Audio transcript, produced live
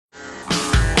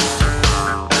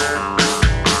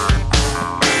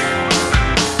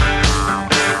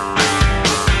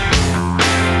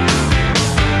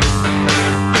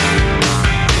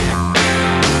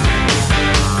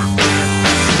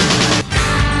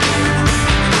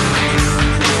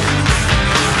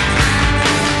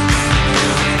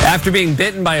After being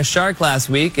bitten by a shark last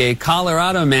week, a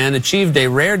Colorado man achieved a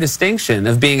rare distinction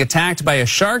of being attacked by a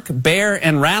shark, bear,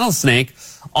 and rattlesnake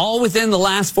all within the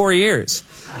last 4 years.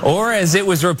 Or, as it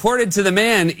was reported to the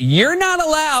man, you're not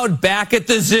allowed back at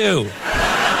the zoo.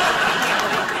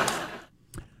 I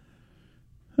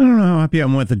don't know how happy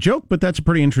I'm with the joke, but that's a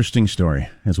pretty interesting story,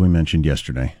 as we mentioned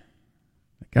yesterday.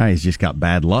 That guy has just got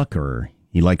bad luck, or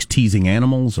he likes teasing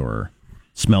animals, or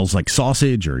smells like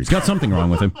sausage, or he's got something wrong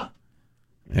with him.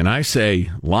 And I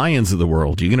say, lions of the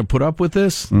world, you going to put up with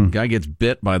this? Guy gets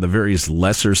bit by the various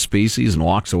lesser species and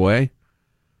walks away.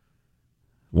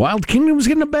 Wild Kingdom's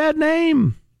getting a bad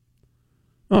name.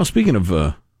 Oh, speaking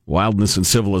of wildness and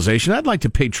civilization, I'd like to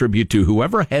pay tribute to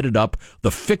whoever headed up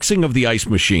the fixing of the ice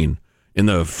machine in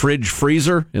the fridge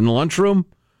freezer in the lunchroom.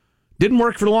 Didn't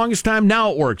work for the longest time. Now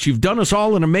it works. You've done us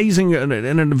all an amazing and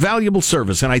an invaluable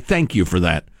service, and I thank you for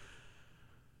that.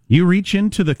 You reach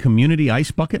into the community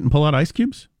ice bucket and pull out ice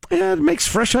cubes? Yeah, it makes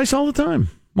fresh ice all the time.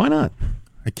 Why not?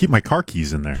 I keep my car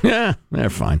keys in there. Yeah, they're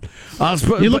fine.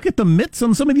 You look at the mitts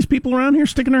on some of these people around here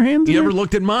sticking their hands in You there? ever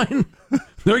looked at mine?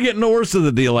 They're getting the worst of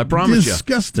the deal, I promise you.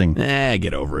 Disgusting.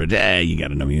 Get over it. You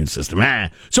got an immune system.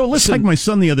 So It's listen. like my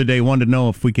son the other day wanted to know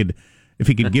if he could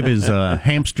give his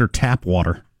hamster tap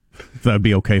water. If that would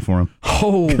be okay for him.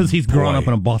 Oh, because he's grown up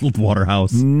in a bottled water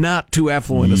house. Not too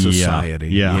affluent a society.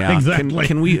 Yeah, exactly.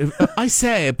 Can we? I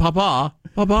say, Papa,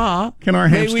 can our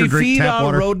hamster may we drink feed tap our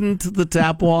water? rodent the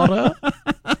tap water?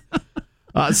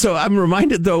 So I'm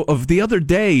reminded though of the other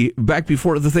day back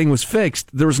before the thing was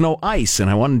fixed. There was no ice, and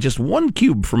I wanted just one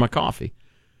cube for my coffee,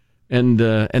 and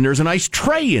there's an ice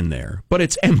tray in there, but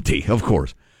it's empty, of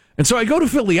course. And so I go to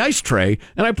fill the ice tray,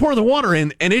 and I pour the water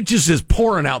in, and it just is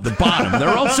pouring out the bottom. There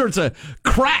are all sorts of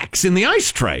cracks in the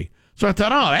ice tray. So I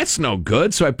thought, oh, that's no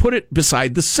good. So I put it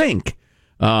beside the sink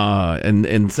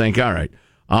and think, all right,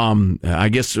 I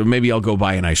guess maybe I'll go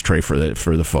buy an ice tray for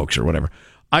the folks or whatever.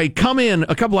 I come in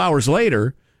a couple hours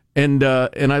later, and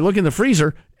I look in the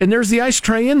freezer, and there's the ice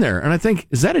tray in there. And I think,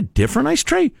 is that a different ice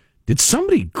tray? Did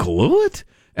somebody glue it?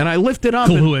 And I lift it up.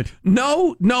 Glue it.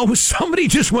 No, somebody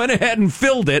just went ahead and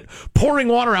filled it, pouring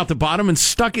water out the bottom and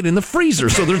stuck it in the freezer.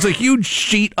 So there's a huge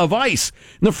sheet of ice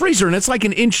in the freezer, and it's like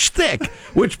an inch thick,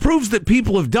 which proves that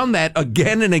people have done that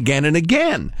again and again and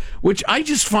again, which I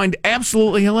just find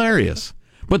absolutely hilarious.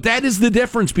 But that is the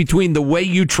difference between the way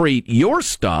you treat your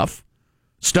stuff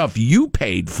you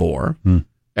paid for,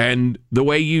 and the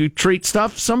way you treat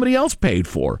stuff somebody else paid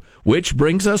for, which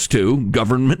brings us to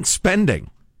government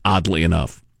spending, oddly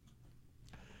enough.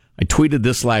 I tweeted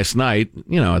this last night.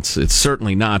 You know, it's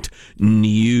certainly not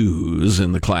news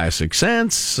in the classic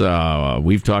sense.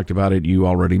 We've talked about it. You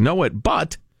already know it.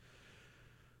 But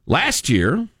last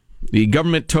year, the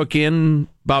government took in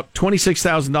about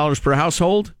 $26,000 per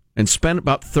household and spent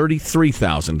about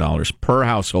 $33,000 per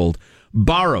household,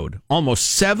 borrowed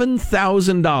almost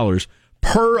 $7,000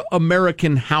 per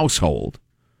American household,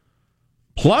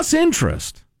 plus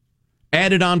interest,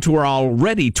 added on to our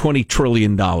already $20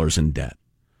 trillion in debt,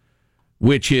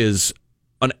 which is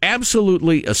an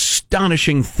absolutely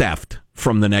astonishing theft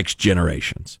from the next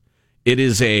generations. It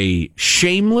is a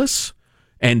shameless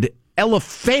and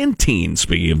elephantine,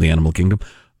 speaking of the animal kingdom,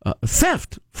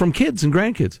 theft from kids and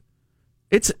grandkids.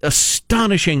 It's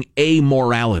astonishing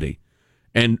amorality.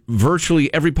 And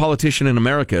virtually every politician in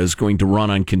America is going to run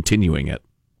on continuing it.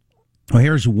 Well,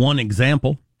 here's one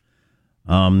example.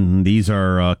 These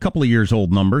are a couple of years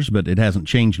old numbers, but it hasn't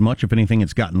changed much. If anything,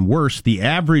 it's gotten worse. The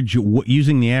average,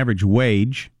 using the average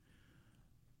wage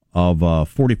of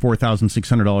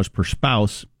 $44,600 per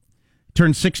spouse,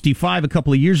 turned 65 a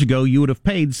couple of years ago, you would have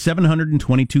paid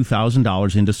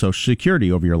 $722,000 into Social Security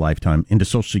over your lifetime, into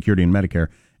Social Security and Medicare,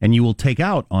 and you will take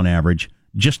out, on average,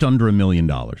 just under $1 million.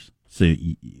 So,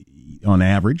 on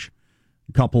average,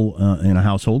 a couple in a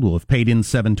household will have paid in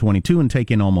 $722 and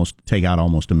take out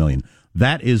almost $1 million.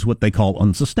 That is what they call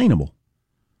unsustainable.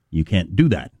 You can't do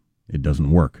that. It doesn't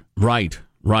work. Right.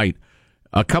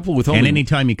 A couple with only... And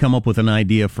anytime you come up with an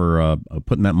idea for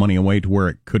putting that money away to where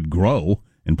it could grow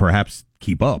and perhaps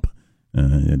keep up,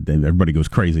 everybody goes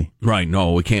crazy. Right.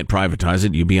 No, we can't privatize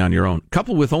it. You'd be on your own.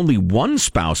 Couple with only one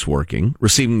spouse working,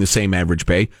 receiving the same average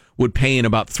pay, would pay in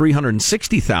about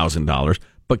 $360,000,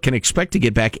 but can expect to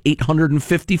get back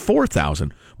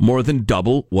 $854,000, more than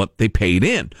double what they paid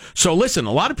in. So listen,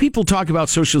 a lot of people talk about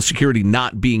Social Security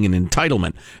not being an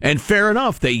entitlement, and fair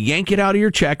enough, they yank it out of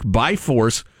your check by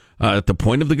force at the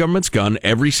point of the government's gun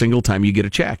every single time you get a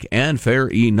check, and fair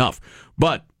enough.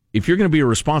 But if you're going to be a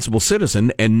responsible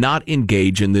citizen and not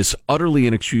engage in this utterly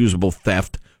inexcusable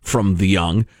theft from the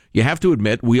young, you have to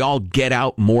admit we all get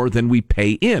out more than we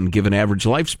pay in, given average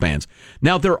lifespans.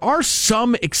 Now, there are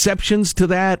some exceptions to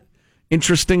that.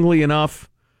 interestingly enough.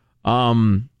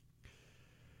 The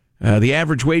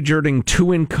average wage-earning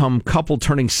two-income couple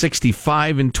turning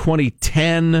 65 in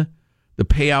 2010, the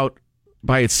payout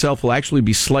by itself will actually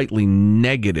be slightly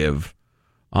negative.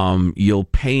 You'll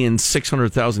pay in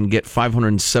 $600,000, get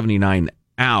 $579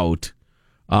 out,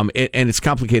 and it's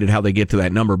complicated how they get to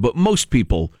that number. But most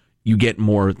people, you get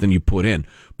more than you put in.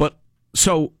 But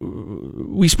so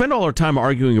we spend all our time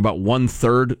arguing about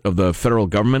 1/3 of the federal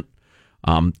government.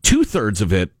 2/3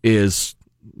 of it is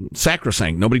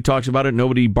sacrosanct. Nobody talks about it.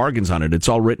 Nobody bargains on it. It's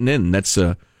all written in. That's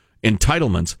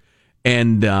entitlements.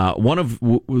 And one of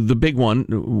the big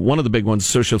ones,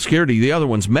 Social Security. The other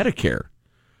one's Medicare.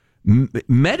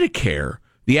 Medicare.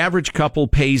 The average couple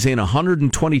pays in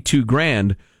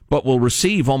 $122,000, but will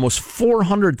receive almost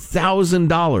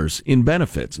 $400,000 in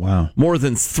benefits. Wow, more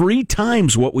than 3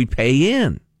 times what we pay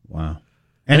in. Wow.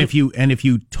 And if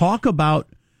you talk about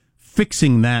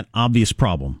fixing that obvious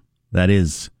problem, that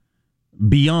is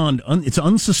beyond, it's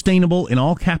unsustainable in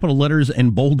all capital letters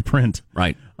and bold print.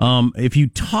 Right. If you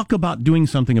talk about doing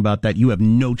something about that, you have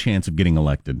no chance of getting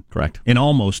elected. Correct. In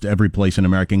almost every place in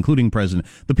America, including president.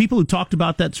 The people who talked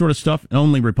about that sort of stuff,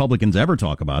 only Republicans ever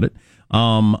talk about it.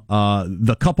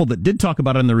 The couple that did talk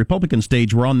about it on the Republican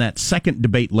stage were on that second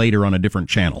debate later on a different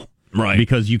channel. Right.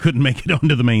 Because you couldn't make it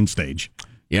onto the main stage.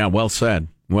 Yeah, well said.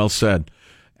 Well said.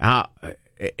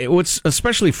 What's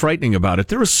especially frightening about it,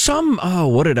 there was some,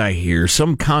 what did I hear?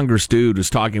 Some Congress dude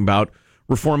was talking about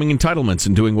reforming entitlements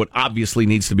and doing what obviously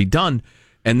needs to be done.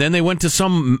 And then they went to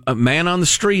some man on the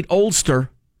street, oldster,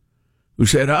 who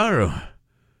said,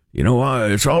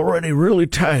 it's already really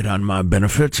tight on my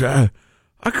benefits. I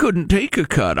couldn't take a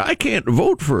cut. I can't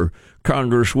vote for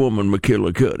Congresswoman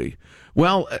McKillicuddy.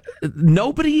 Well,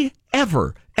 nobody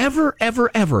ever has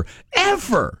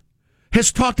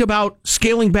talked about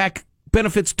scaling back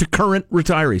benefits to current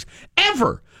retirees.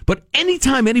 Ever. But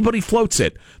anytime anybody floats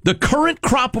it, the current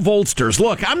crop of oldsters,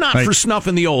 look, I'm not for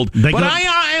snuffing the old, but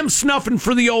I am snuffing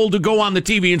for the old to go on the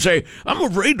TV and say, I'm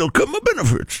afraid they'll cut my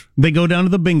benefits. They go down to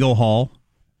the bingo hall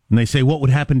and they say, what would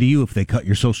happen to you if they cut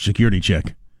your Social Security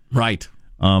check? Right.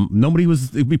 Nobody was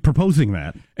proposing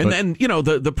that. And then,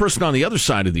 the person on the other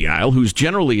side of the aisle, who's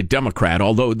generally a Democrat,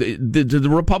 although the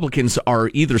Republicans are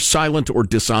either silent or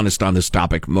dishonest on this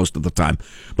topic most of the time.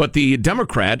 But the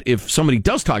Democrat, if somebody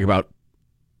does talk about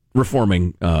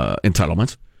reforming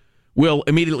entitlements, will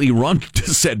immediately run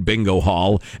to said bingo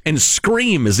hall and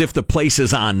scream as if the place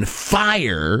is on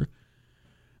fire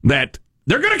that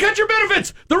they're going to cut your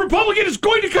benefits. The Republican is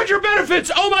going to cut your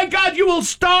benefits. Oh, my God, you will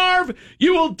starve.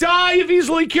 You will die of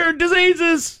easily cured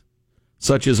diseases.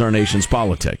 Such is our nation's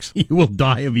politics. You will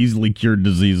die of easily cured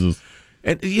diseases.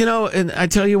 And, and I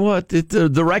tell you what,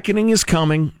 the reckoning is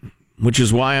coming, which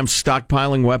is why I'm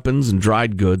stockpiling weapons and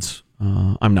dried goods.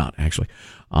 I'm not, actually.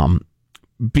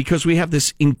 Because we have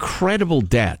this incredible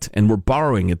debt, and we're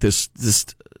borrowing at this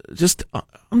just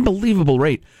unbelievable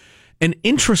rate. And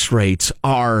interest rates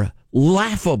are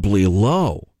laughably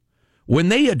low. When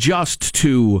they adjust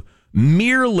to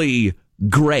merely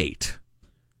great,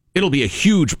 it'll be a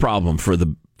huge problem for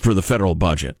the federal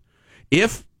budget.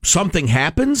 If something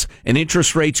happens and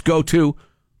interest rates go to,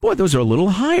 boy, those are a little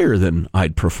higher than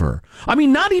I'd prefer. I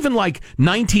mean, not even like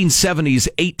 1970s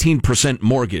 18%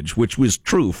 mortgage, which was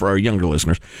true for our younger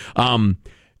listeners. Not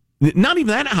even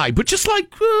that high, but just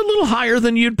like a little higher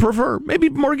than you'd prefer. Maybe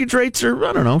mortgage rates are,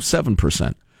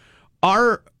 7%.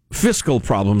 Our fiscal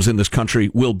problems in this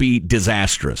country will be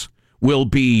disastrous, will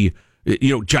be,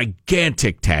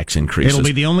 gigantic tax increases. It'll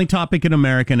be the only topic in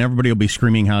America, and everybody will be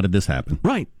screaming, how did this happen?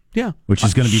 Right, yeah. Which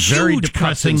is going to be very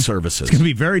depressing. Services. It's going to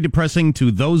be very depressing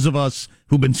to those of us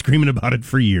who've been screaming about it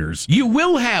for years. You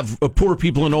will have poor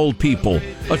people and old people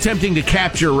attempting to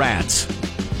capture rats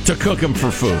to cook them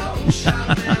for food.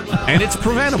 And it's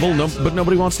preventable, but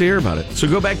nobody wants to hear about it. So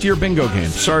go back to your bingo game.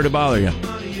 Sorry to bother you.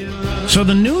 So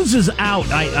the news is out.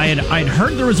 I'd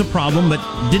heard there was a problem, but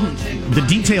the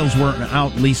details weren't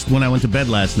out, at least when I went to bed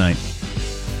last night.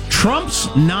 Trump's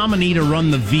nominee to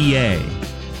run the VA,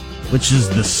 which is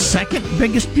the second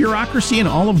biggest bureaucracy in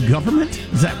all of government.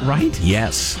 Is that right?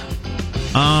 Yes.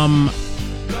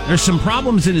 There's some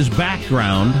problems in his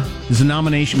background. His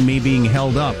nomination may being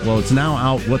held up. Well, it's now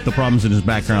out what the problems in his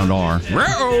background are.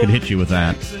 Could hit you with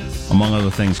that, among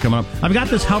other things coming up. I've got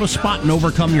this how to spot and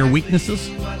overcome your weaknesses.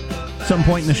 Some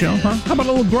point in the show, huh? How about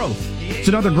a little growth? It's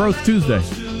another Growth Tuesday.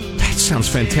 That sounds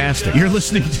fantastic. You're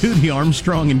listening to the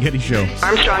Armstrong and Getty Show.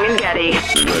 Armstrong and Getty.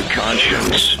 The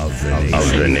conscience of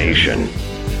the nation.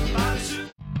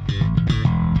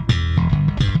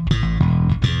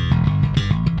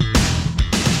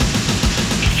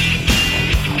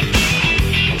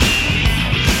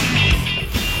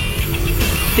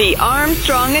 The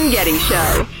Armstrong and Getty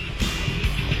Show.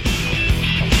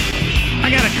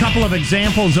 I got a couple of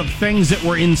examples of things that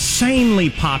were insanely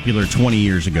popular 20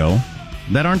 years ago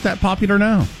that aren't that popular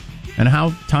now, and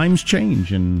how times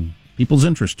change and people's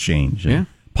interests change and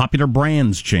popular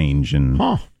brands change, and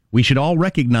we should all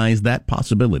recognize that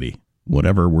possibility,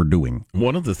 whatever we're doing.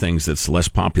 One of the things that's less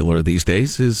popular these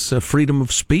days is freedom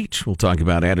of speech. We'll talk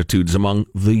about attitudes among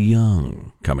the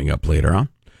young coming up later on.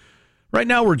 Right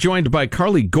now, we're joined by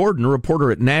Carley Gordon, a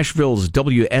reporter at Nashville's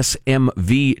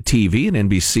WSMV TV, an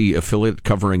NBC affiliate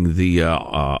covering the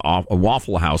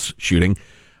Waffle House shooting.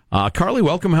 Carley,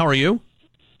 welcome. How are you?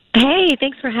 Hey,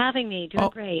 thanks for having me. Doing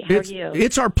great. How are you?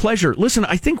 It's our pleasure. Listen,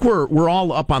 I think we're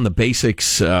all up on the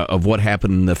basics of what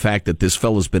happened and the fact that this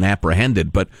fellow's been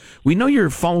apprehended, but we know you're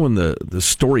following the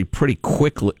story pretty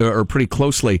quickly or pretty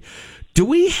closely. Do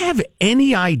we have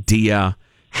any idea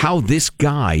how this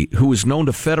guy, who is known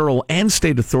to federal and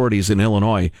state authorities in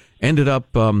Illinois, ended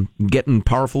up getting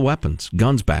powerful weapons,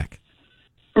 guns back?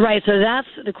 Right, so that's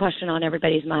the question on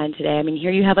everybody's mind today. I mean,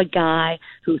 here you have a guy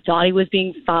who thought he was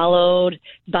being followed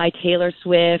by Taylor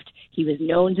Swift. He was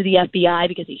known to the FBI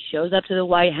because he shows up to the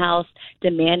White House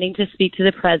demanding to speak to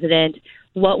the president.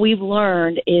 What we've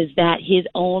learned is that his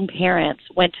own parents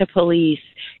went to police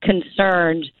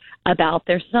concerned about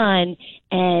their son,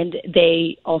 and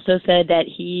they also said that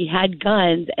he had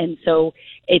guns, and so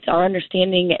it's our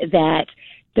understanding that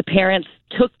the parents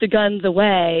took the guns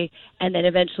away and then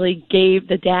eventually gave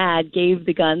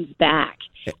the guns back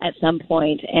at some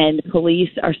point. And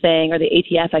police are saying, or the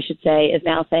ATF, I should say, is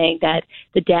now saying that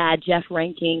the dad, Jeff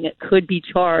Ranking, could be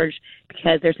charged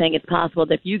because they're saying it's possible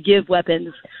that if you give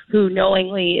weapons who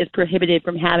knowingly is prohibited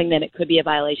from having them, it could be a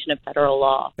violation of federal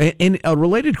law. And a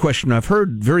related question, I've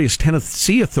heard various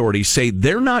Tennessee authorities say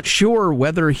they're not sure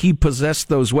whether he possessed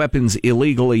those weapons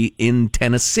illegally in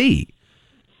Tennessee.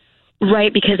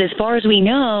 Right, because as far as we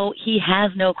know, he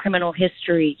has no criminal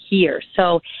history here.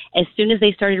 So as soon as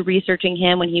they started researching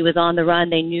him when he was on the run,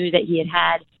 they knew that he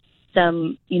had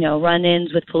some,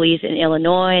 run-ins with police in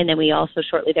Illinois. And then we also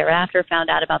shortly thereafter found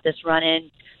out about this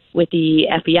run-in with the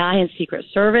FBI and Secret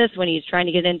Service when he's trying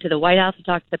to get into the White House to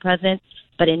talk to the president.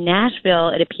 But in Nashville,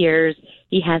 it appears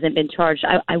he hasn't been charged.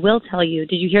 I will tell you,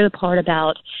 did you hear the part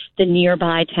about the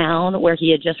nearby town where he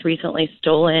had just recently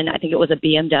stolen, I think it was a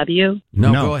BMW?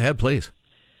 No. Go ahead, please.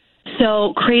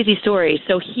 So, crazy story.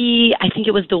 So he, I think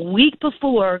it was the week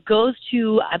before, goes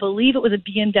to, I believe it was a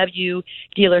BMW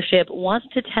dealership, wants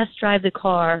to test drive the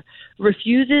car,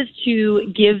 refuses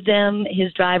to give them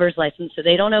his driver's license, so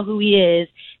they don't know who he is,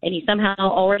 and he somehow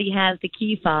already has the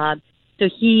key fob. So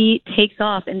he takes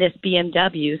off in this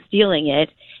BMW, stealing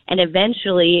it, and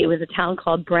eventually it was a town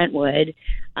called Brentwood,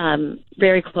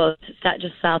 very close,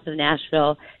 just south of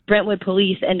Nashville. Brentwood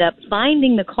police end up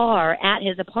finding the car at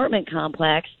his apartment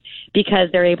complex because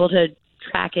they're able to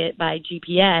track it by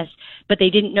GPS, but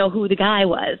they didn't know who the guy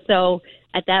was. So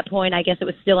at that point, I guess it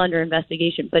was still under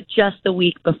investigation, but just the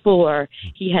week before,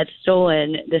 he had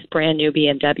stolen this brand new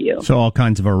BMW. So all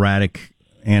kinds of erratic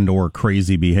and or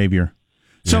crazy behavior.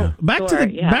 So back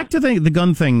to the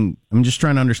gun thing. I'm just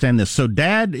trying to understand this. So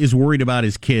dad is worried about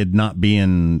his kid not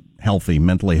being healthy,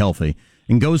 mentally healthy,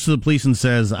 and goes to the police and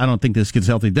says, "I don't think this kid's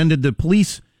healthy." Then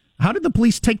how did the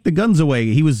police take the guns away?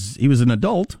 He was an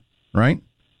adult, right?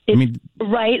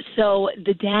 Right. So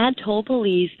the dad told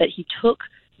police that he took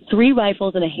 3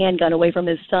 rifles and a handgun away from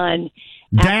his son.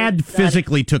 Dad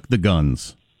physically took the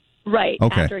guns. Right,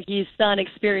 okay. After his son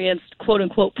experienced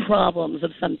quote-unquote problems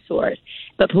of some sort.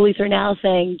 But police are now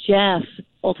saying Jeff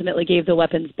ultimately gave the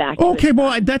weapons back. Okay,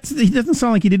 well, he doesn't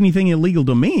sound like he did anything illegal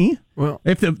to me. Well,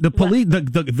 if the police,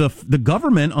 the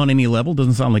government on any level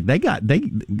doesn't sound like they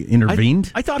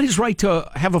intervened. I thought his right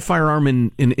to have a firearm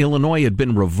in Illinois had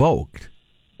been revoked.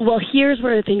 Well, here's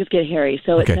where things get hairy.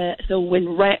 So so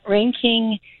when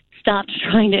Ranking stopped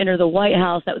trying to enter the White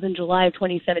House, that was in July of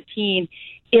 2017,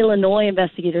 Illinois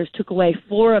investigators took away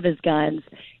 4 of his guns,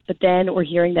 but then we're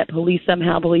hearing that police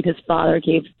somehow believe his father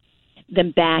gave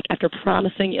them back after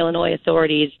promising Illinois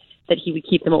authorities that he would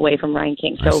keep them away from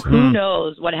Ranking. So who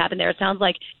knows what happened there? It sounds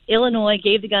like Illinois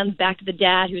gave the guns back to the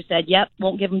dad who said, "Yep,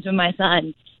 won't give them to my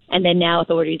son." And then now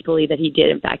authorities believe that he did,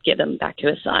 in fact, give them back to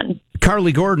his son.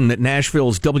 Carley Gordon at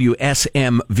Nashville's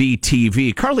WSMV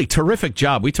TV. Carley, terrific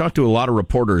job. We talked to a lot of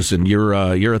reporters, and you're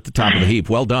at the top of the heap.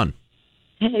 Well done.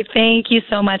 Hey, thank you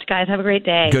so much, guys. Have a great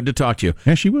day. Good to talk to you.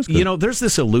 Yeah, she was good. There's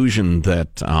this illusion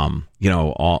that,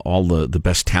 all the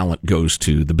best talent goes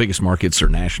to the biggest markets or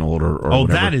national or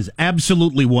whatever. That is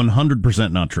absolutely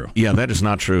 100% not true. Yeah, that is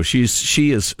not true.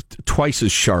 She is twice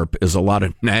as sharp as a lot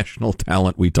of national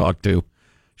talent we talk to.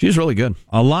 She's really good.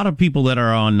 A lot of people that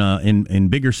are on in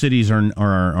bigger cities are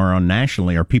on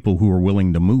nationally are people who are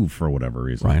willing to move for whatever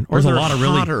reason. Right. Or There's they're a lot of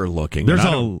really hotter looking. There's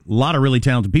a lot of really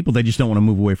talented people. They just don't want to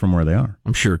move away from where they are.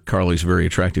 I'm sure Carly's a very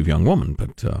attractive young woman,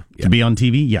 but to be on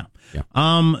TV, yeah.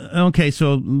 Okay,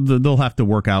 so they'll have to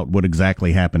work out what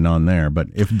exactly happened on there. But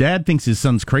if Dad thinks his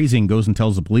son's crazy and goes and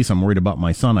tells the police, "I'm worried about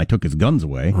my son, I took his guns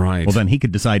away," right? Well, then he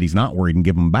could decide he's not worried and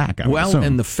give them back.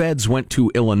 And the feds went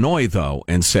to Illinois though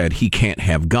and said he can't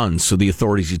have guns, so the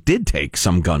authorities did take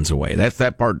some guns away.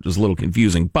 That part was a little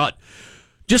confusing. But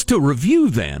just to review,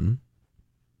 then,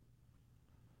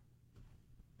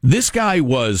 this guy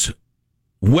was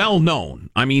well known.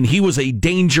 I mean, he was a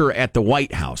danger at the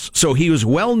White House. So he was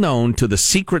well known to the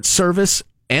Secret Service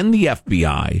and the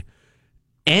FBI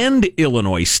and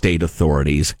Illinois state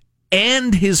authorities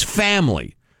and his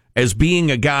family as being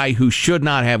a guy who should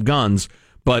not have guns.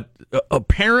 But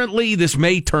apparently this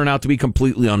may turn out to be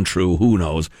completely untrue. Who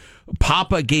knows?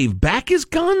 Papa gave back his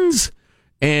guns,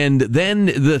 and then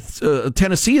the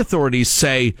Tennessee authorities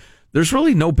say there's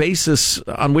really no basis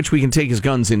on which we can take his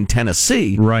guns in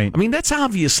Tennessee. Right. I mean, that's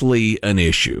obviously an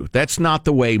issue. That's not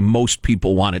the way most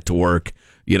people want it to work.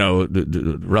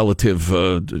 Relative,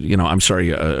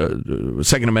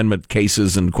 Second Amendment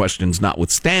cases and questions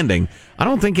notwithstanding, I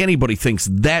don't think anybody thinks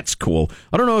that's cool.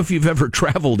 I don't know if you've ever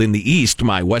traveled in the East,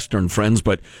 my Western friends,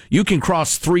 but you can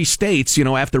cross 3 states,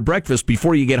 after breakfast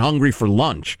before you get hungry for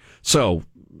lunch. So,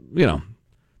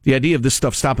 the idea of this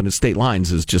stuff stopping at state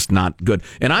lines is just not good.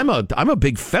 And I'm a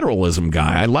big federalism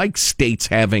guy. I like states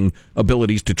having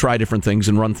abilities to try different things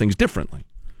and run things differently.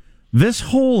 This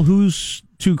whole who's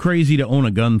too crazy to own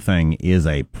a gun thing is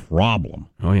a problem.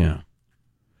 Oh, yeah.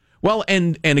 Well,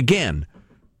 and again,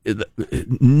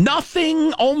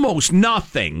 almost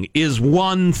nothing is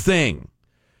one thing.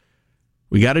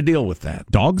 We got to deal with that.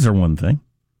 Dogs are one thing.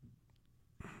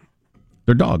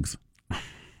 They're dogs.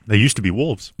 They used to be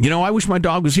wolves. I wish my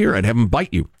dog was here. I'd have him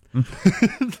bite you.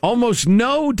 Almost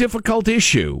no difficult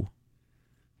issue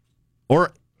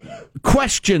or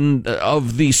question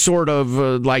of the sort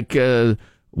of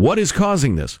what is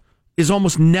causing this is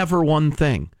almost never one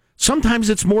thing. Sometimes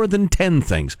it's more than 10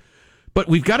 things. But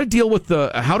we've got to deal with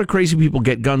the how do crazy people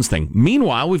get guns thing.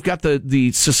 Meanwhile, we've got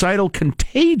the societal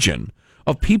contagion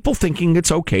of people thinking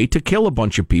it's okay to kill a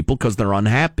bunch of people because they're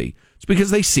unhappy. It's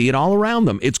because they see it all around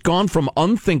them. It's gone from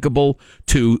unthinkable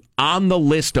to on the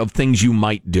list of things you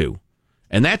might do.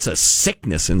 And that's a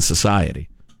sickness in society.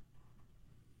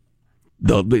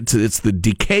 It's the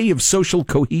decay of social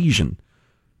cohesion,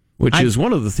 which is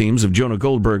one of the themes of Jonah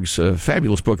Goldberg's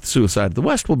fabulous book, The Suicide of the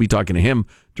West. We'll be talking to him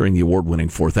during the award-winning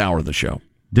 4th hour of the show.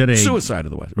 Suicide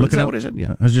of the West. Is that what is it?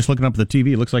 Yeah. I was just looking up the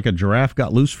TV. It looks like a giraffe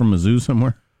got loose from a zoo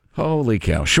somewhere. Holy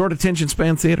cow. Short attention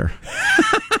span theater.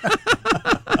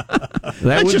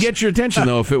 That would get your attention,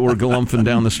 though, if it were galumphing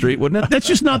down the street, wouldn't it? That's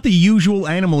just not the usual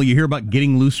animal you hear about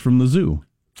getting loose from the zoo.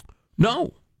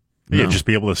 No. You'd just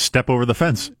be able to step over the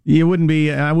fence. You wouldn't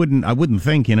be. I wouldn't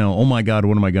think. Oh my God,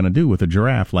 what am I going to do with a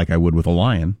giraffe like I would with a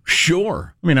lion?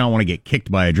 Sure. I mean, I don't want to get kicked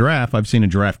by a giraffe. I've seen a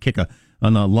giraffe kick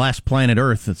on the last planet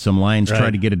Earth that some lions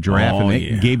tried to get a giraffe and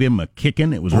it gave him a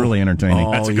kicking. It was really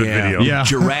entertaining. That's a good video. Yeah.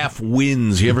 Giraffe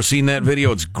wins. You ever seen that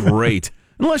video? It's great.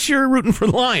 Unless you're rooting for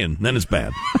the lion, then it's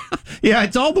bad. Yeah,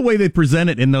 it's all the way they present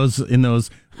it in those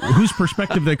whose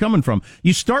perspective they're coming from.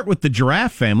 You start with the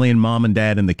giraffe family and mom and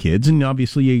dad and the kids, and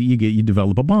obviously you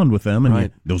develop a bond with them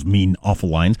and those mean, awful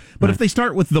lions. But if they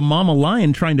start with the mama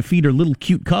lion trying to feed her little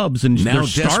cute cubs and now they're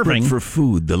starving for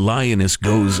food, the lioness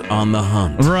goes on the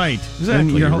hunt. Right,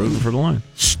 exactly. You're rooting for the lion.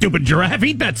 Stupid giraffe,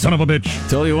 eat that son of a bitch.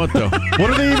 Tell you what, though, what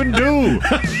do they even do?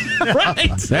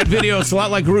 Right, that video is a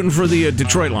lot like rooting for the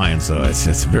Detroit Lions, though.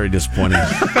 It's very disappointing.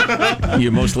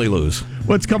 You mostly lose.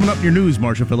 What's coming up in your news,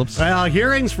 Marshall Phillips? Well,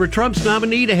 hearings for Trump's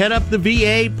nominee to head up the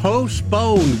VA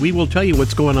postponed. We will tell you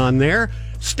what's going on there.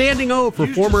 Standing O for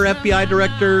former FBI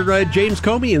Director James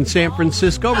Comey in San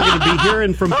Francisco. We're going to be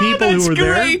hearing from people who were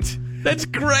there. That's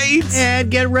great.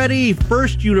 And get ready.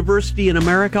 First university in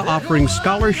America offering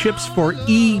scholarships for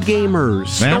e-gamers.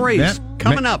 Stories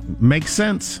coming up. Makes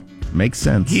sense. Makes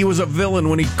sense. He was a villain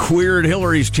when he queered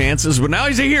Hillary's chances, but now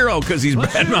he's a hero because he's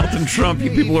bad-mouthing Trump.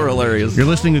 You people are hilarious. You're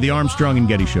listening to the Armstrong and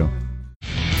Getty Show.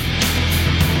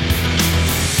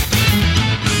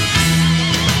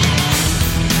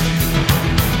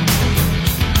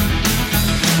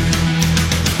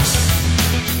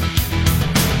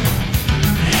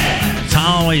 It's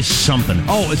always something.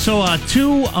 Oh, so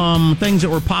two things that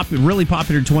were really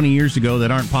popular 20 years ago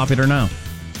that aren't popular now.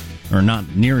 Or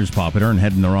not near as popular and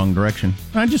heading the wrong direction.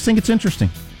 I just think it's interesting.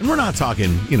 And we're not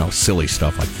talking, silly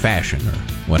stuff like fashion or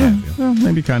what have you. Well,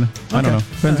 maybe kind of. I don't know.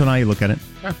 Depends on how you look at it.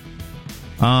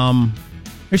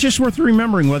 It's just worth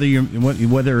remembering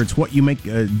whether it's what you make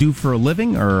do for a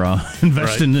living or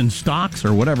invest in stocks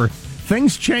or whatever.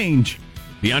 Things change.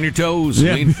 Be on your toes.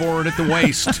 Yeah. Lean forward at the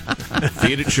waist.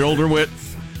 Feet at shoulder width.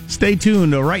 Stay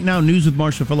tuned. Right now, news with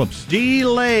Marcia Phillips.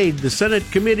 Delayed. The Senate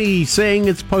committee saying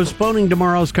it's postponing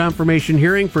tomorrow's confirmation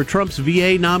hearing for Trump's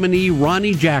VA nominee,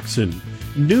 Ronnie Jackson.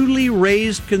 Newly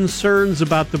raised concerns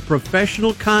about the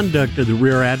professional conduct of the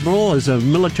Rear Admiral as a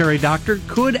military doctor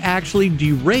could actually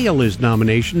derail his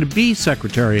nomination to be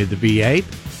Secretary of the VA.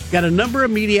 Got a number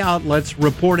of media outlets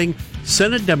reporting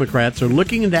Senate Democrats are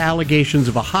looking into allegations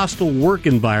of a hostile work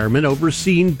environment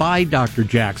overseen by Dr.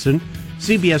 Jackson.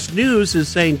 CBS News is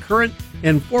saying current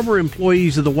and former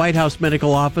employees of the White House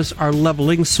Medical Office are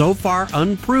leveling so far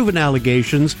unproven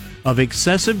allegations of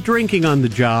excessive drinking on the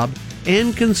job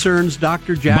and concerns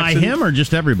Dr. Jackson. By him or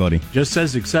just everybody? Just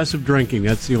says excessive drinking.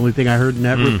 That's the only thing I heard in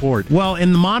that report. Well,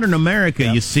 in modern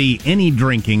America, you see any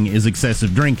drinking is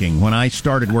excessive drinking. When I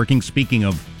started working, speaking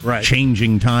of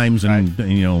changing times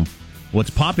and what's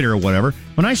popular or whatever,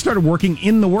 when I started working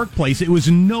in the workplace, it was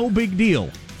no big deal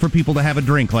for people to have a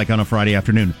drink like on a Friday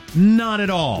afternoon. Not at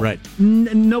all. Right.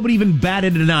 Nobody even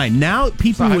batted an eye. Now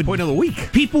people would point of the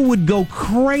week. People would go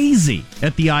crazy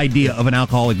at the idea of an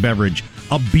alcoholic beverage,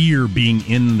 a beer being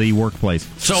in the workplace.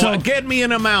 So get me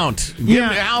an amount. Give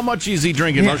me, how much is he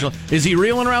drinking, Marshall? Is he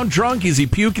reeling around drunk? Is he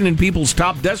puking in people's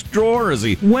top desk drawer? Is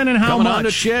he when and how coming much? on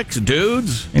to chicks,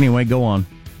 dudes? Anyway, go on.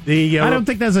 I don't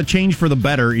think that's a change for the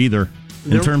better either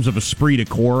in terms of esprit de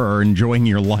corps or enjoying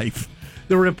your life.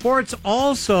 The reports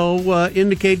also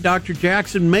indicate Dr.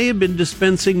 Jackson may have been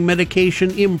dispensing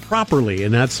medication improperly,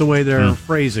 and that's the way they're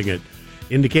phrasing it.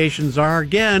 Indications are,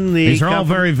 again, these are all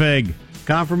very vague.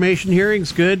 Confirmation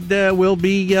hearings will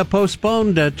be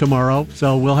postponed tomorrow,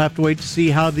 so we'll have to wait to see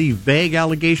how the vague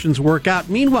allegations work out.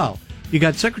 Meanwhile, you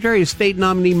got Secretary of State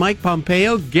nominee Mike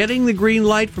Pompeo getting the green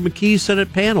light from a key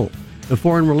Senate panel. The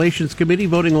Foreign Relations Committee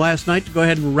voting last night to go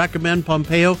ahead and recommend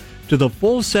Pompeo to the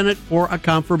full Senate for a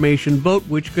confirmation vote,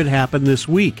 which could happen this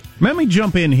week. Let me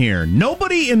jump in here.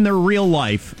 Nobody in their real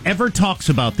life ever talks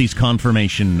about these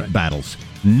confirmation battles.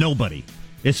 Nobody.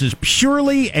 This is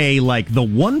purely the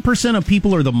 1% of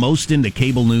people are the most into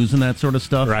cable news and that sort of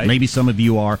stuff. Right. Maybe some of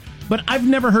you are. But I've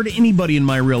never heard anybody in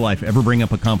my real life ever bring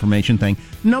up a confirmation thing.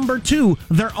 Number two,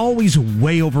 they're always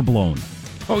way overblown.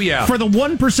 Oh, yeah. For the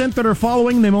 1% that are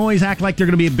following, they always act like they're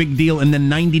going to be a big deal, and then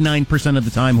 99% of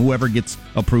the time, whoever gets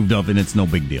approved of, and it's no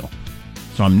big deal.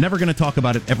 So I'm never going to talk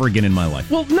about it ever again in my life.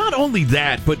 Well, not only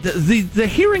that, but the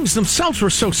hearings themselves were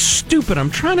so stupid.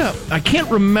 I can't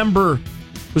remember.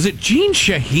 Was it Jean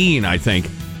Shaheen, I think,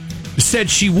 said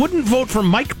she wouldn't vote for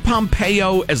Mike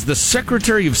Pompeo as the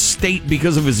Secretary of State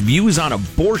because of his views on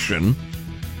abortion.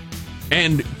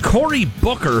 And Cory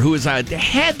Booker, who is a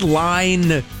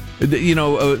headline,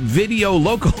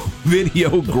 local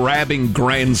video grabbing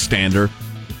grandstander,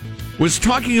 was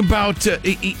talking about,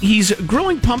 he's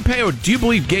grilling Pompeo, do you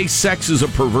believe gay sex is a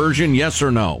perversion, yes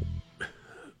or no?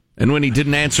 And when he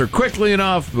didn't answer quickly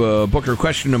enough, Booker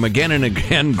questioned him again and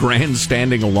again,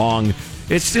 grandstanding along.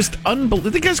 It's just unbelievable.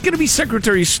 The guy's going to be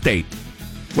Secretary of State.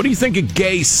 What do you think of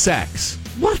gay sex?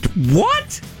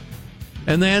 What?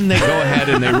 And then they go ahead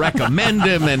and they recommend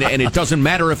him, and it doesn't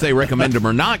matter if they recommend him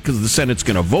or not because the Senate's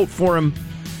going to vote for him,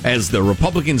 as the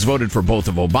Republicans voted for both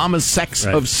of Obama's sex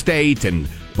of state and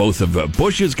both of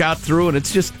Bush's got through. And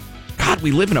it's just, God,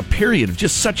 we live in a period of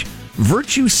just such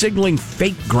virtue-signaling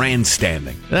fake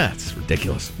grandstanding. That's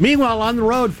ridiculous. Meanwhile, on the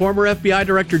road, former FBI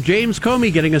Director James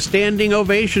Comey getting a standing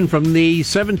ovation from the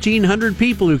 1,700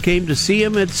 people who came to see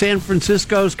him at San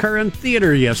Francisco's Current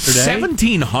Theater yesterday.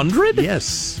 1,700?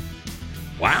 Yes.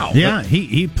 Wow. Yeah,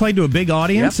 he played to a big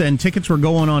audience, and tickets were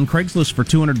going on Craigslist for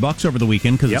 $200 over the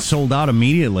weekend because it sold out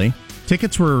immediately.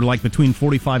 Tickets were between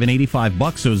 $45 and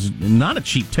 $85, so it was not a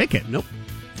cheap ticket. Nope.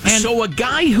 And so a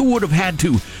guy who would have had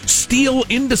to steal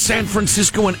into San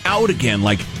Francisco and out again,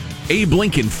 like Abe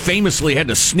Lincoln famously had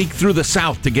to sneak through the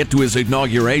South to get to his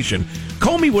inauguration,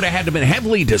 Comey would have had to been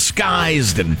heavily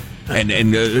disguised and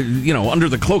under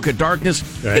the cloak of darkness,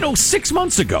 6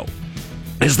 months ago,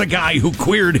 as the guy who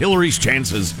queered Hillary's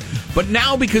chances. But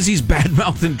now, because he's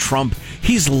bad-mouthing Trump,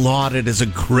 he's lauded as a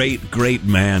great, great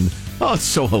man. Oh, it's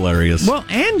so hilarious. Well,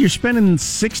 and you're spending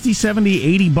 $60,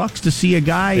 $70, $80 to see a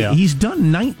guy. Yeah. He's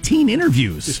done 19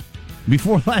 interviews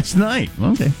before last night.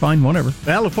 Okay, fine, whatever.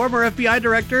 Well, a former FBI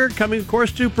director coming, of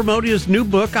course, to promote his new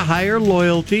book, A Higher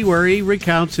Loyalty, where he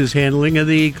recounts his handling of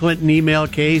the Clinton email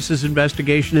case, his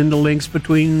investigation into links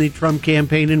between the Trump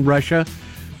campaign and Russia.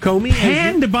 Comey,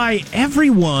 panned by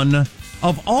everyone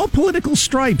of all political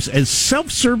stripes as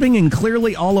self-serving and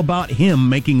clearly all about him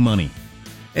making money.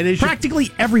 And as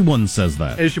Practically everyone says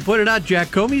that. As you pointed out, Jack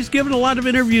Comey's given a lot of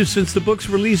interviews since the book's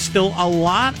release. Still, a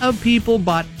lot of people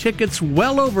bought tickets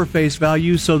well over face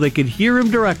value so they could hear him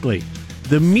directly.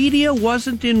 The media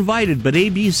wasn't invited, but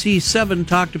ABC 7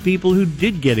 talked to people who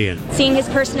did get in. Seeing his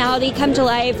personality come to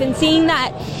life and seeing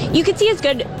that you could see his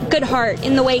good heart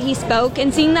in the way he spoke,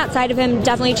 and seeing that side of him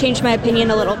definitely changed my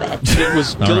opinion a little bit. It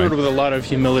was delivered with a lot of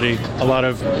humility, a lot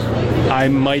of, I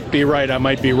might be right, I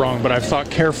might be wrong, but I've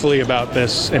thought carefully about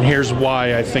this, and here's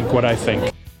why I think what I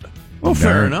think. Well,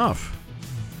 fair enough.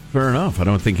 Fair enough. I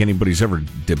don't think anybody's ever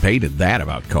debated that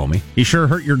about Comey. He sure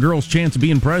hurt your girl's chance of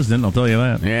being president, I'll tell you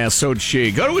that. Yeah, so did she.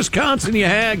 Go to Wisconsin, you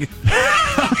hag.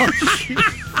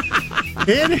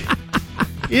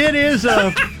 It is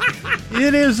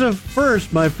a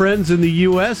first, my friends, in the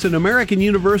U.S. An American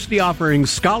university offering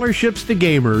scholarships to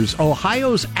gamers.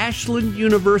 Ohio's Ashland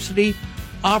University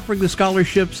offering the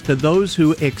scholarships to those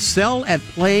who excel at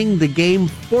playing the game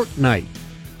Fortnite,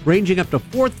 ranging up to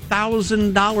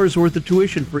 $4,000 worth of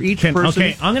tuition for each person.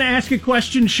 Okay, I'm going to ask a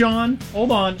question, Sean. Hold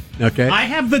on. Okay. I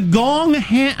have the gong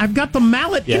hand. I've got the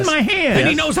mallet in my hand. And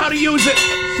he knows how to use it.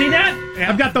 See that?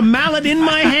 I've got the mallet in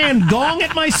my hand, gong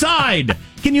at my side.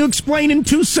 Can you explain in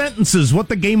 2 sentences what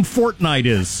the game Fortnite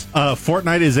is?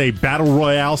 Fortnite is a battle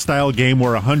royale style game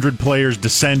where 100 players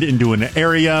descend into an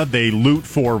area. They loot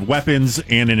for weapons,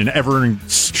 and in an ever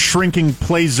shrinking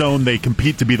play zone, they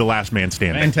compete to be the last man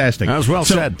standing. Fantastic. That was well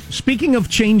said. Speaking of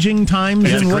changing times,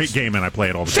 It's a and great game, and I play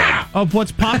it all the time. of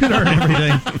what's popular and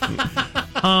everything,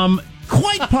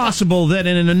 quite possible that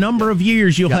in a number of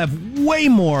years you'll have way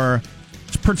more,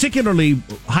 particularly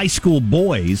high school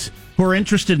boys, who are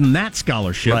interested in that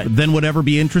scholarship than would ever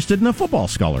be interested in a football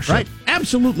scholarship. Right.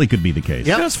 Absolutely could be the case.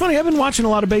 Yeah, it's funny. I've been watching a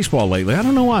lot of baseball lately. I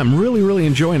don't know why. I'm really, really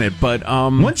enjoying it. But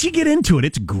once you get into it,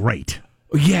 it's great.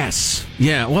 Yes.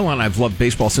 Yeah. Well, and I've loved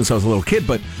baseball since I was a little kid.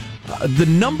 But the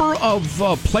number of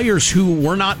players who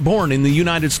were not born in the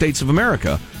United States of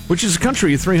America, which is a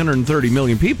country of 330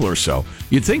 million people or so,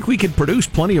 you'd think we could produce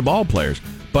plenty of ball players.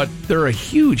 But they're a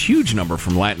huge, huge number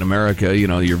from Latin America,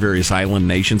 your various island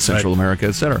nations, Central America,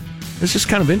 et cetera. It's just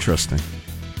kind of interesting.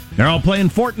 They're all playing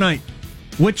Fortnite,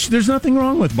 which there's nothing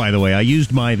wrong with, by the way. I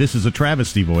used my "this is a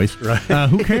travesty" voice.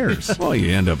 Who cares? Well,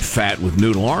 you end up fat with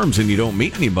noodle arms and you don't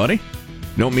meet anybody.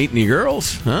 You don't meet any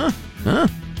girls, huh?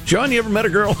 John, you ever met a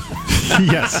girl?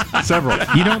 Yes, several.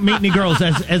 You don't meet any girls.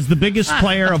 As the biggest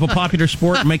player of a popular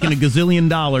sport making $1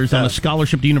 gazillion on a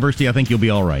scholarship to university, I think you'll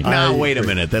be all right. Now, wait a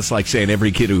minute. That's like saying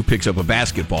every kid who picks up a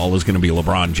basketball is going to be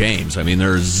LeBron James. I mean,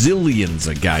 there are zillions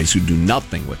of guys who do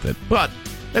nothing with it. But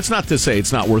that's not to say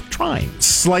it's not worth trying.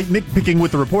 Slight nitpicking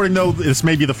with the reporting, though. This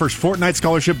may be the first Fortnite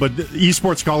scholarship, but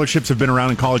esports scholarships have been around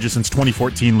in colleges since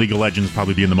 2014. League of Legends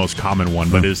probably being the most common one,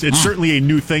 but it's certainly a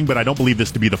new thing, but I don't believe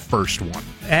this to be the first one.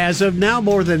 As of now,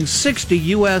 more than 60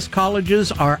 U.S.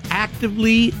 colleges are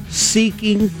actively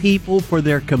seeking people for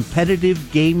their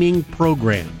competitive gaming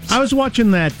programs. I was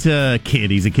watching that kid,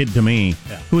 he's a kid to me,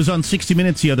 who was on 60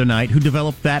 Minutes the other night, who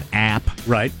developed that app.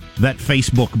 Right. That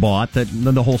Facebook bot, that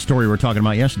the whole story we were talking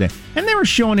about yesterday. And they were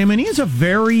showing him, and he's a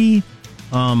very,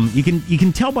 you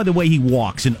can tell by the way he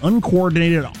walks, an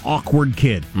uncoordinated, awkward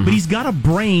kid. Mm-hmm. But he's got a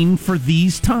brain for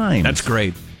these times. That's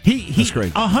great. That's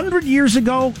great. 100 years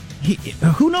ago,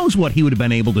 who knows what he would have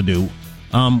been able to do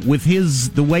with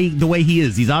the way he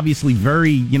is. He's obviously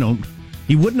very,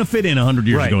 he wouldn't have fit in 100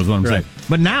 years ago, is what I'm saying.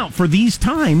 But now, for these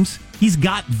times, he's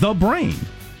got the brain.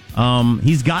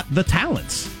 He's got the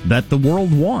talents that the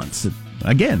world wants.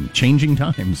 Again, changing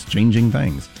times, changing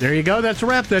things. There you go. That's a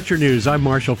wrap. That's your news. I'm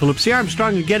Marshall Phillips, the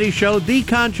Armstrong and Getty Show, the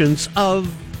conscience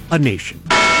of a nation.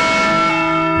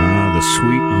 The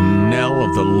sweet knell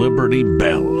of the Liberty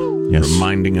Bell,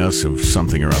 reminding us of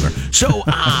something or other. So,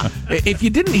 if you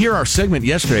didn't hear our segment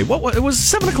yesterday, it was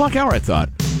 7 o'clock hour, I thought,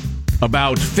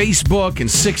 about Facebook and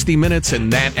 60 Minutes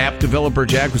and that app developer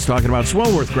Jack was talking about. It's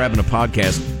well worth grabbing a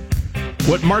podcast.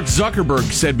 What Mark Zuckerberg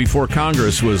said before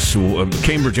Congress was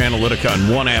Cambridge Analytica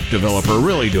and one app developer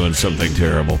really doing something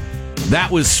terrible.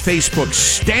 That was Facebook's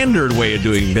standard way of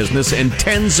doing business, and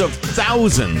tens of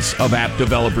thousands of app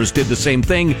developers did the same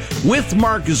thing with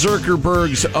Mark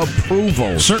Zuckerberg's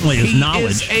approval. Certainly his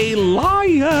knowledge. He is a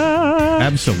liar.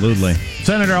 Absolutely.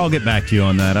 Senator, I'll get back to you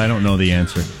on that. I don't know the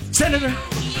answer. Senator,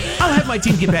 I'll have my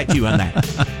team get back to you on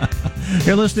that.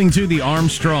 You're listening to the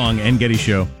Armstrong and Getty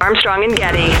Show. Armstrong and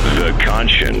Getty. The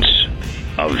conscience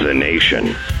of the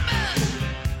nation.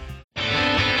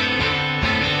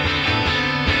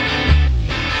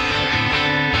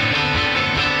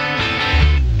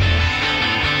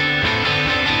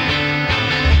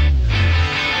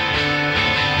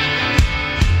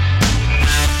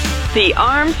 The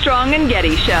Armstrong and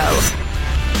Getty Show.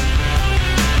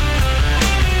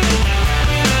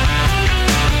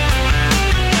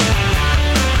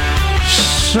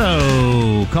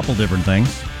 couple different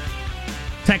things.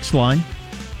 Text line,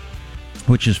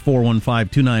 which is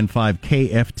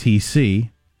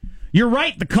 415-295-KFTC. You're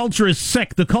right, the culture is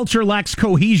sick. The culture lacks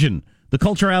cohesion. The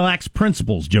culture lacks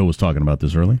principles. Joe was talking about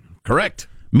this earlier. Correct.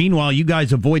 Meanwhile, you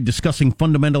guys avoid discussing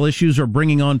fundamental issues or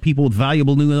bringing on people with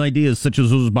valuable new ideas, such as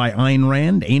those by Ayn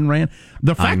Rand.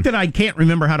 The fact that I can't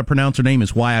remember how to pronounce her name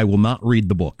is why I will not read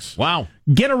the books. Wow.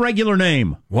 Get a regular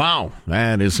name. Wow.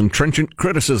 That is some trenchant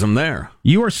criticism there.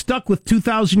 You are stuck with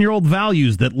 2,000-year-old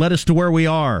values that led us to where we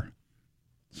are.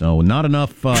 So not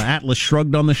enough Atlas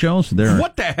Shrugged on the show. So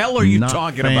what the hell are you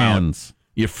talking about?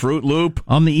 You Fruit Loop?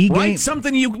 On the e-game. Write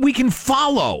something we can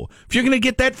follow. If you're going to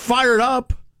get that fired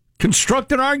up,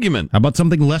 construct an argument. How about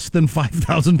something less than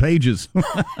 5,000 pages?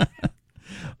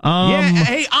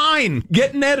 Hey, Ein,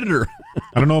 get an editor.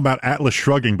 I don't know about Atlas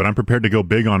Shrugging, but I'm prepared to go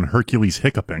big on Hercules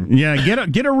Hiccuping. Yeah,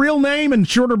 get a real name and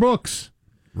shorter books.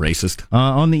 Racist.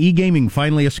 On the e-gaming,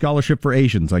 finally a scholarship for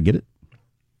Asians. I get it.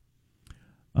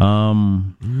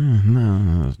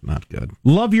 No, it's not good.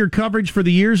 Love your coverage for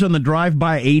the years on the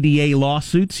drive-by ADA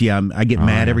lawsuits. Yeah, I get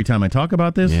mad every time I talk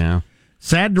about this. Yeah.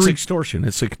 Sad to it's extortion.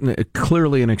 It's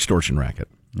clearly an extortion racket.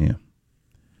 Yeah.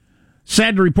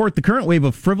 Sad to report the current wave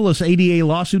of frivolous ADA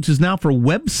lawsuits is now for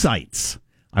websites.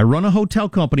 I run a hotel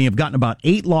company. I've gotten about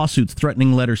 8 lawsuits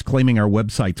threatening letters claiming our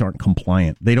websites aren't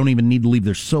compliant. They don't even need to leave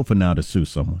their sofa now to sue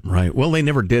someone. Right. Well, they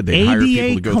never did. They hired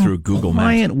people to go through Google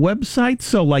Maps. ADA compliant websites?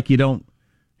 So, like, you don't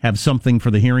have something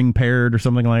for the hearing impaired or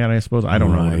something like that, I suppose. I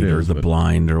don't know what it is. Or the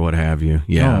blind or what have you.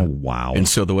 Yeah. Oh, wow. And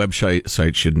so the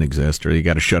website shouldn't exist, or you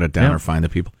got to shut it down or find the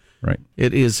people. Right.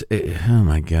 It is. Oh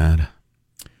my God.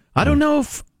 I don't know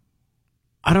if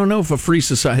a free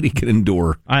society can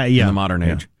endure in the modern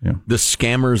age. Yeah. The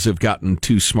scammers have gotten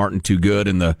too smart and too good,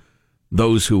 and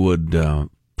those who would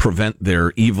prevent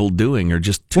their evil doing are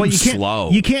just too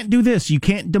slow. You can't do this. You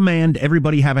can't demand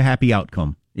everybody have a happy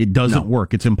outcome. It doesn't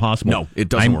work. It's impossible. No, it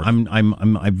doesn't work.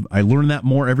 I learn that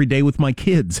more every day with my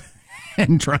kids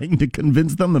and trying to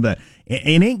convince them of that. It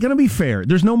ain't going to be fair.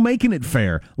 There's no making it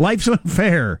fair. Life's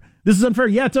unfair. This is unfair.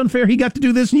 Yeah, it's unfair. He got to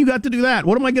do this and you got to do that.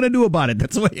 What am I going to do about it?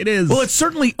 That's the way it is. Well, it's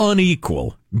certainly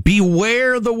unequal.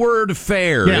 Beware the word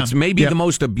fair. Yeah. It's maybe the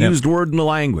most abused word in the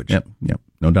language. Yep.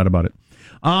 No doubt about it.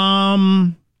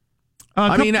 I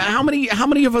mean, how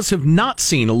many of us have not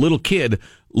seen a little kid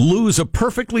lose a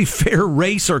perfectly fair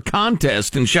race or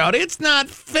contest and shout, "It's not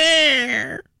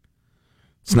fair"?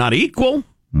 It's not equal,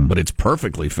 but it's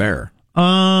perfectly fair.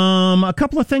 A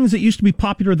couple of things that used to be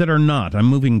popular that are not. I'm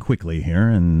moving quickly here,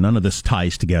 and none of this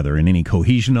ties together in any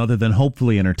cohesion other than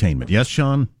hopefully entertainment. Yes,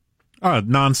 Sean?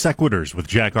 Non sequiturs with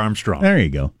Jack Armstrong. There you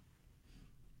go.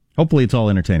 Hopefully it's all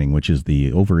entertaining, which is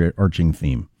the overarching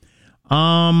theme.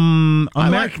 I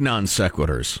like non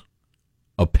sequiturs.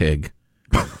 A pig.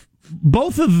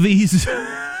 Both of these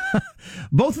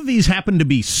happen to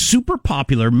be super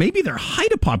popular. Maybe their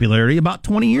height of popularity about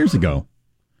 20 years ago.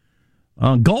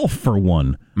 Golf, for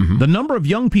one. Mm-hmm. The number of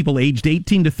young people aged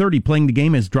 18 to 30 playing the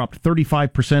game has dropped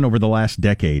 35% over the last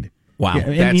decade. Wow,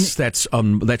 yeah,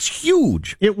 that's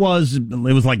huge. It was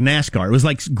like NASCAR. It was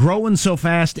like growing so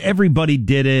fast. Everybody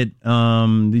did it.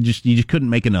 You just couldn't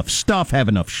make enough stuff, have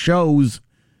enough shows,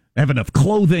 have enough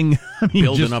clothing.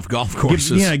 Build enough golf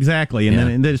courses. Yeah, exactly.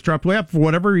 And then it's dropped way up. For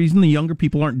whatever reason, the younger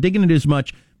people aren't digging it as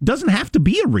much. Doesn't have to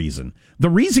be a reason. The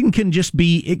reason can just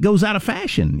be it goes out of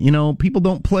fashion. You know, people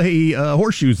don't play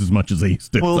horseshoes as much as they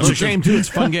used to. Well, it's a shame, too. It's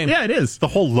a fun game. Yeah, it is. The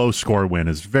whole low score win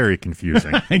is very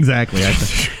confusing. Exactly.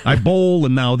 I bowl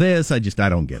and now this. I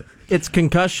don't get it. It's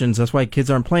concussions. That's why kids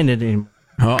aren't playing it anymore.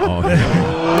 Oh,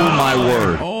 my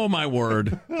word. Oh, my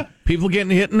word. People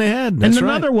getting hit in the head. That's and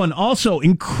another one, also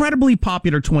incredibly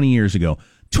popular 20 years ago.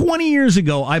 20 years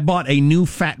ago, I bought a new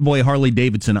Fat Boy Harley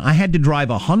Davidson. I had to drive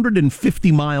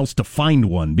 150 miles to find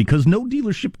one because no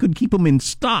dealership could keep them in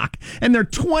stock. And they're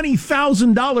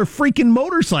 $20,000 freaking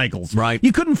motorcycles. Right.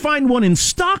 You couldn't find one in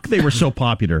stock. They were so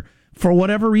popular. For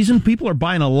whatever reason, people are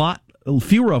buying a lot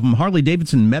fewer of them. Harley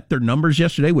Davidson met their numbers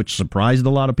yesterday, which surprised a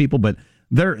lot of people, but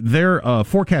their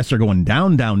forecasts are going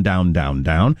down,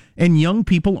 and young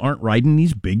people aren't riding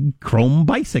these big chrome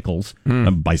motorbikes.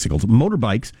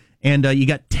 And you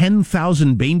got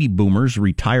 10,000 baby boomers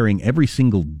retiring every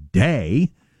single day,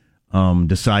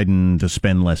 deciding to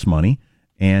spend less money.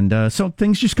 And so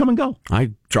things just come and go.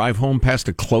 I drive home past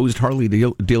a closed Harley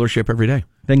dealership every day.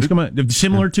 Things come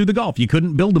similar to the Golf. You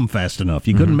couldn't build them fast enough.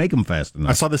 You couldn't make them fast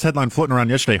enough. I saw this headline floating around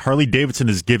yesterday. Harley Davidson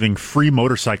is giving free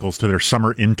motorcycles to their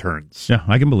summer interns. Yeah,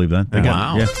 I can believe that.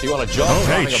 Wow. Yeah. You want a job? Oh,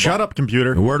 hey, shut up,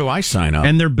 computer. Where do I sign up?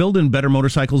 And they're building better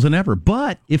motorcycles than ever.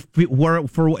 But if it were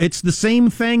it's the same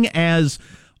thing as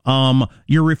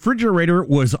your refrigerator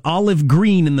was olive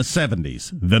green in the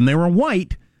 70s. Then they were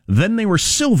white. then they were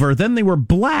silver, then they were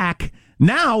black.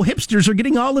 Now hipsters are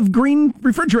getting olive green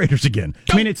refrigerators again.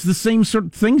 I mean, it's the same sort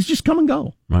of things, just come and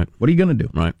go. Right. What are you going to do?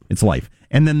 Right. It's life.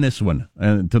 And then this one,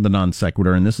 to the non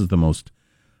sequitur, and this is the most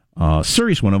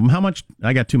serious one of them. How much?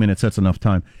 I got 2 minutes. That's enough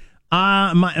time.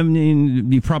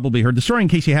 You probably heard the story. In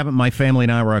case you haven't, my family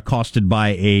and I were accosted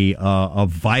by a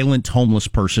violent homeless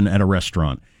person at a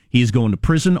restaurant. He's going to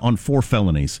prison on 4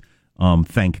 felonies.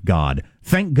 Thank God.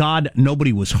 Thank God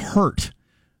nobody was hurt.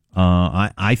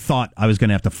 I thought I was going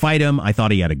to have to fight him. I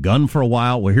thought he had a gun for a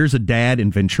while. Well, here's a dad in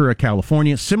Ventura,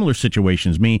 California, similar situation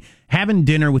as me, having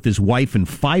dinner with his wife and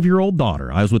 5-year-old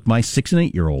daughter. I was with my 6 and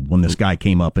 8-year-old when this guy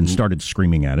came up and started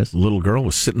screaming at us. The little girl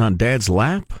was sitting on Dad's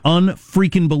lap?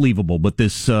 Unfreaking believable. But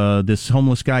this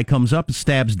homeless guy comes up and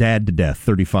stabs Dad to death,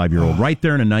 35-year-old, right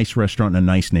there in a nice restaurant in a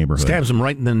nice neighborhood. Stabs him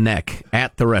right in the neck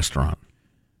at the restaurant.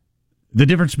 The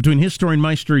difference between his story and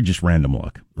my story, just random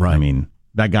luck. Right. I mean,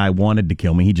 that guy wanted to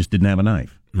kill me. He just didn't have a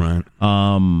knife. Right.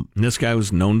 This guy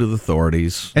was known to the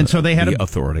authorities. And so they had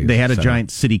a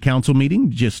giant city council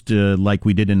meeting, just like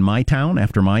we did in my town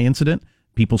after my incident.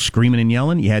 People screaming and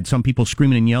yelling. You had some people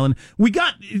screaming and yelling. We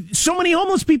got so many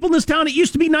homeless people in this town. It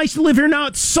used to be nice to live here. Now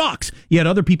it sucks. You had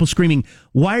other people screaming,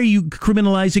 why are you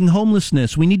criminalizing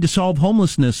homelessness? We need to solve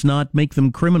homelessness, not make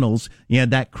them criminals. You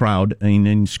had that crowd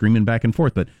and screaming back and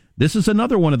forth. But this is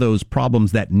another one of those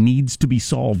problems that needs to be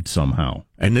solved somehow.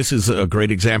 And this is a great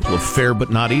example of fair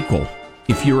but not equal.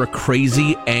 If you're a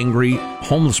crazy, angry,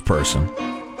 homeless person,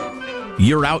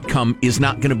 your outcome is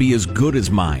not going to be as good as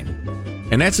mine.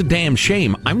 And that's a damn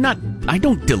shame. I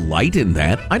don't delight in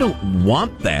that. I don't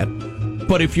want that.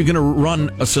 But if you're going to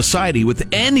run a society with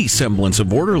any semblance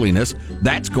of orderliness,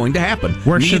 that's going to happen.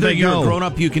 Where should they go? Either you're a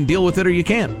grown-up, you can deal with it, or you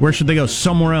can't. Where should they go?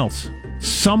 Somewhere else.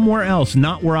 Somewhere else,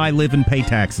 not where I live and pay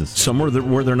taxes. Somewhere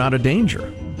where they're not a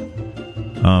danger.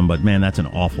 But man, that's an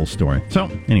awful story. So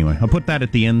anyway, I'll put that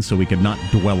at the end so we could not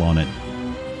dwell on it.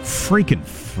 Freaking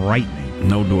frightening.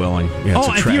 No dwelling. Yeah, it's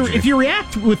a tragedy. If you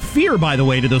react with fear, by the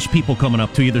way, to those people coming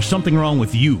up to you, there's something wrong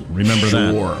with you. Remember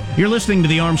that. Sure. You're listening to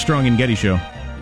the Armstrong and Getty Show.